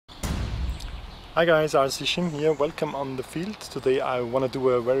Hi guys, RCSchim here, welcome on the field. Today I want to do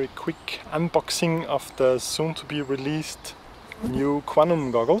a very quick unboxing of the soon to be released new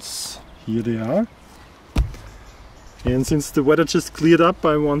Quanum goggles. Here they are. And since the weather just cleared up,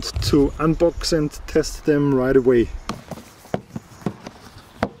 I want to unbox and test them right away.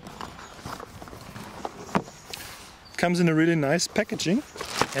 It comes in a really nice packaging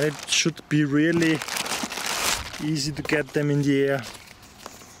and it should be really easy to get them in the air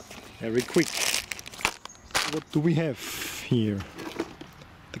very quick. What do we have here?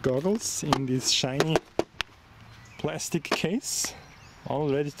 The goggles in this shiny plastic case, all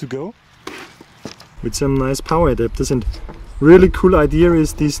ready to go, with some nice power adapters. And really cool idea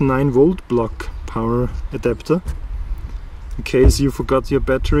is this 9-volt block power adapter, in case you forgot your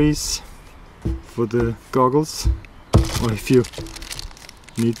batteries for the goggles, or if you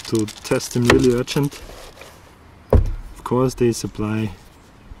need to test them really urgent. Of course they supply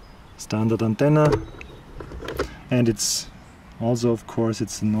standard antenna. And it's also, of course,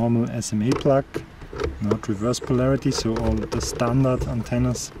 it's a normal SMA plug, not reverse polarity, so all the standard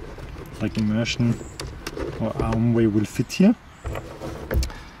antennas like immersion or armway will fit here.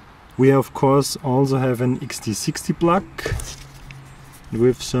 We of course also have an XT60 plug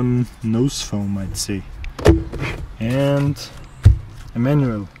with some nose foam, I'd say, and a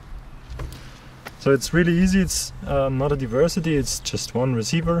manual. So it's really easy, it's not a diversity, it's just one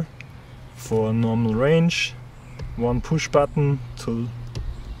receiver for normal range, one push button to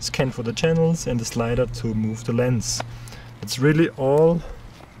scan for the channels and a slider to move the lens. It's really all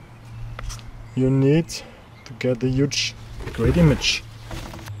you need to get a huge, great image.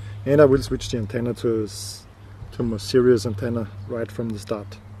 And I will switch the antenna to a more serious antenna right from the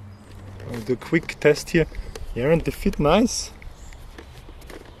start. I'll do a quick test here. Yeah, and they fit nice.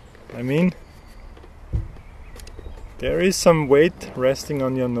 I mean, there is some weight resting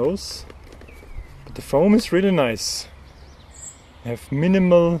on your nose. The foam is really nice. You have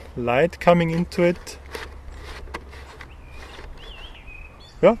minimal light coming into it.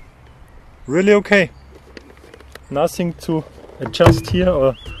 Yeah, really okay. Nothing to adjust here,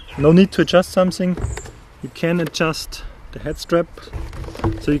 or no need to adjust something. You can adjust the head strap,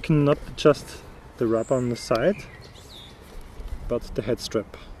 so you cannot adjust the rubber on the side, but the head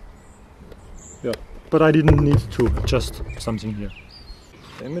strap. Yeah, but I didn't need to adjust something here.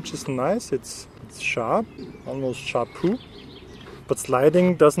 The image is nice, it's sharp, almost sharp-proof, but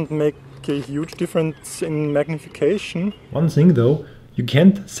sliding doesn't make a huge difference in magnification. One thing though, you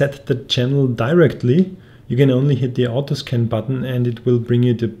can't set the channel directly, you can only hit the autoscan button and it will bring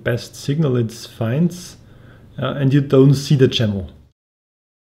you the best signal it finds, and you don't see the channel.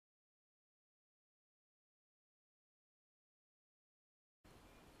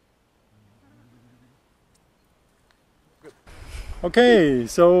 Okay,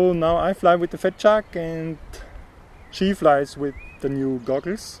 so now I fly with the Fat Shark and she flies with the new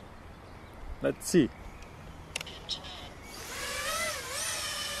goggles. Let's see.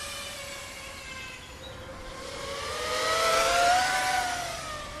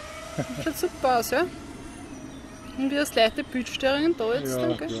 Schaut super aus, ja? Und wie das leichte Bildstörungen da jetzt, Ja,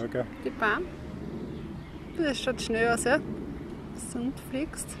 danke. ja, gell. Die Bahn. Das schaut schnell aus, ja? Dass du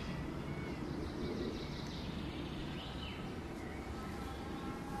fliegst.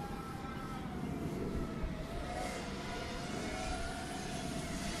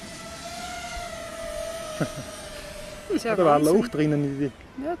 Ist ja Da war ein Wahnsinn. Loch drinnen in die.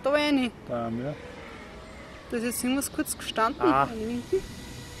 Ja, da rein. Da, ja. Da ist jetzt irgendwas kurz gestanden. Ah.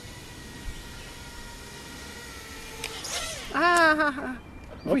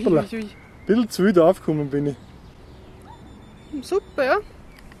 Hoppala. Ein bisschen zu weit aufgekommen bin ich. Super, ja.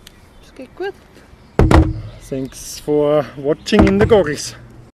 Das geht gut. Thanks for watching in the goggles.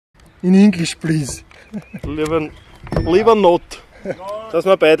 In English, please. Lieber not, dass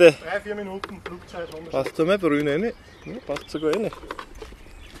wir beide. 3-4 Minuten Flugzeit. Passt da mal grün rein? Ja, passt sogar rein.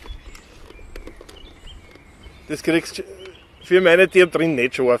 Das kriegst du für meine Tiere drin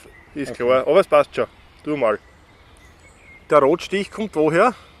nicht scharf, ist klar. Aber es passt schon. Tu mal. Der Rotstich kommt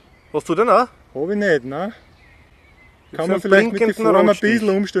woher? Hast du den auch? Hab ich nicht, ne? Kann so man vielleicht mit der blinkenden Form ein Rotstich.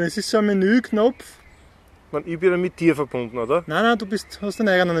 bisschen umstellen. Es ist so ein Menüknopf. Ich bin ja mit dir verbunden, oder? Nein, du hast einen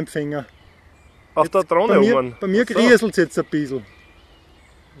eigenen Empfänger. Auf der Drohne oben. Bei mir rieselt es jetzt ein bisschen.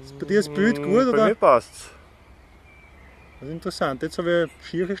 Ist bei dir das Bild gut, oder? Bei mir passt's. Das ist interessant. Jetzt habe ich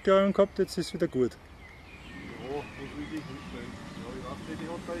schiere Steuerung gehabt, jetzt ist es wieder gut. Ja, was will ich hinstellen? Ja, ich weiß nicht, die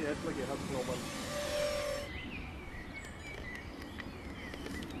hat da Jätler genommen.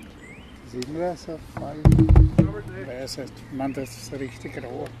 Sehen wir es auf mal? Weiß heißt, man das ist richtig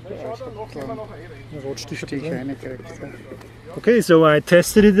roh. Rotstich Stich reingekriegt. Ja. Okay, so I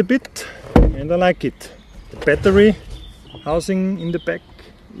tested it a bit and I like it. The battery housing in the back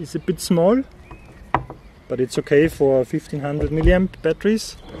is a bit small, but it's okay for 1500 milliamp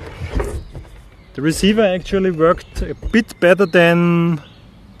batteries. The receiver actually worked a bit better than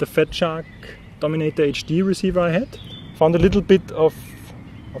the Fat Shark Dominator HD receiver I had. Found a little bit of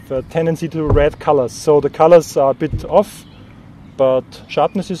a tendency to red colors, so the colors are a bit off, but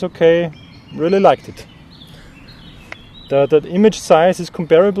sharpness is okay. Really liked it. The image size is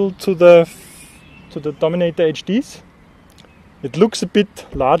comparable to the Dominator HDs. It looks a bit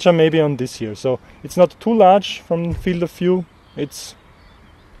larger maybe on this here, so it's not too large from field of view. It's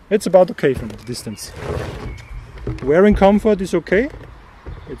about okay from the distance. Wearing comfort is okay.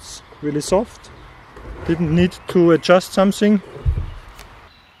 It's really soft. Didn't need to adjust something.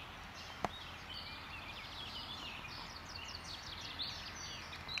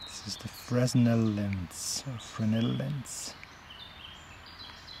 This is the Fresnel lens, or Fresnel lens.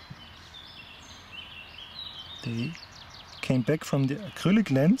 They came back from the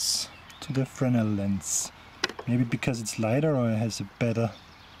acrylic lens to the Fresnel lens. Maybe because it's lighter or it has a better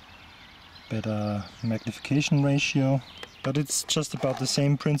magnification ratio, but it's just about the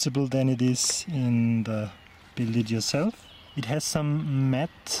same principle than it is in the Build It Yourself. It has some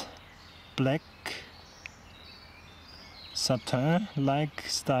matte black satin-like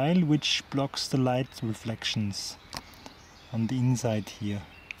style which blocks the light reflections on the inside here.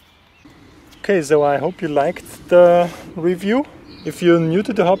 Okay, so I hope you liked the review. If you're new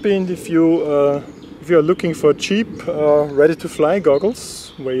to the hobby and if you're looking for cheap, ready-to-fly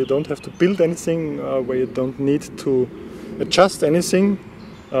goggles, where you don't have to build anything, where you don't need to adjust anything,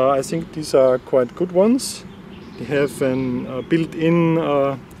 I think these are quite good ones. They have a built-in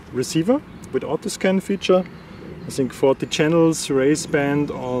receiver with autoscan feature. I think 40 channels, race band,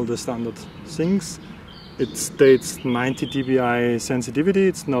 all the standard things. It states 90 dBi sensitivity.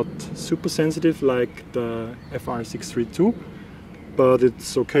 It's not super sensitive like the FR632, but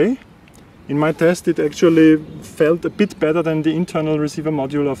it's okay. In my test it actually felt a bit better than the internal receiver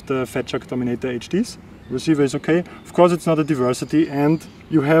module of the Fat Shark Dominator HDs. Receiver is okay. Of course it's not a diversity and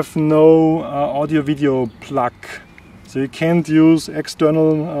you have no audio-video plug. So you can't use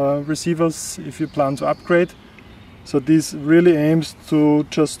external receivers if you plan to upgrade. So this really aims to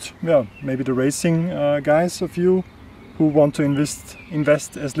just, maybe the racing guys of you who want to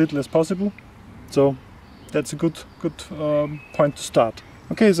invest as little as possible. So that's a good point to start.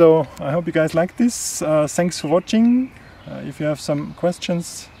 Okay, so I hope you guys like this. Thanks for watching. If you have some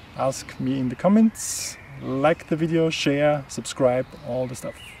questions, ask me in the comments. Like the video, share, subscribe, all the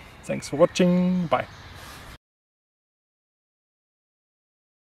stuff. Thanks for watching. Bye.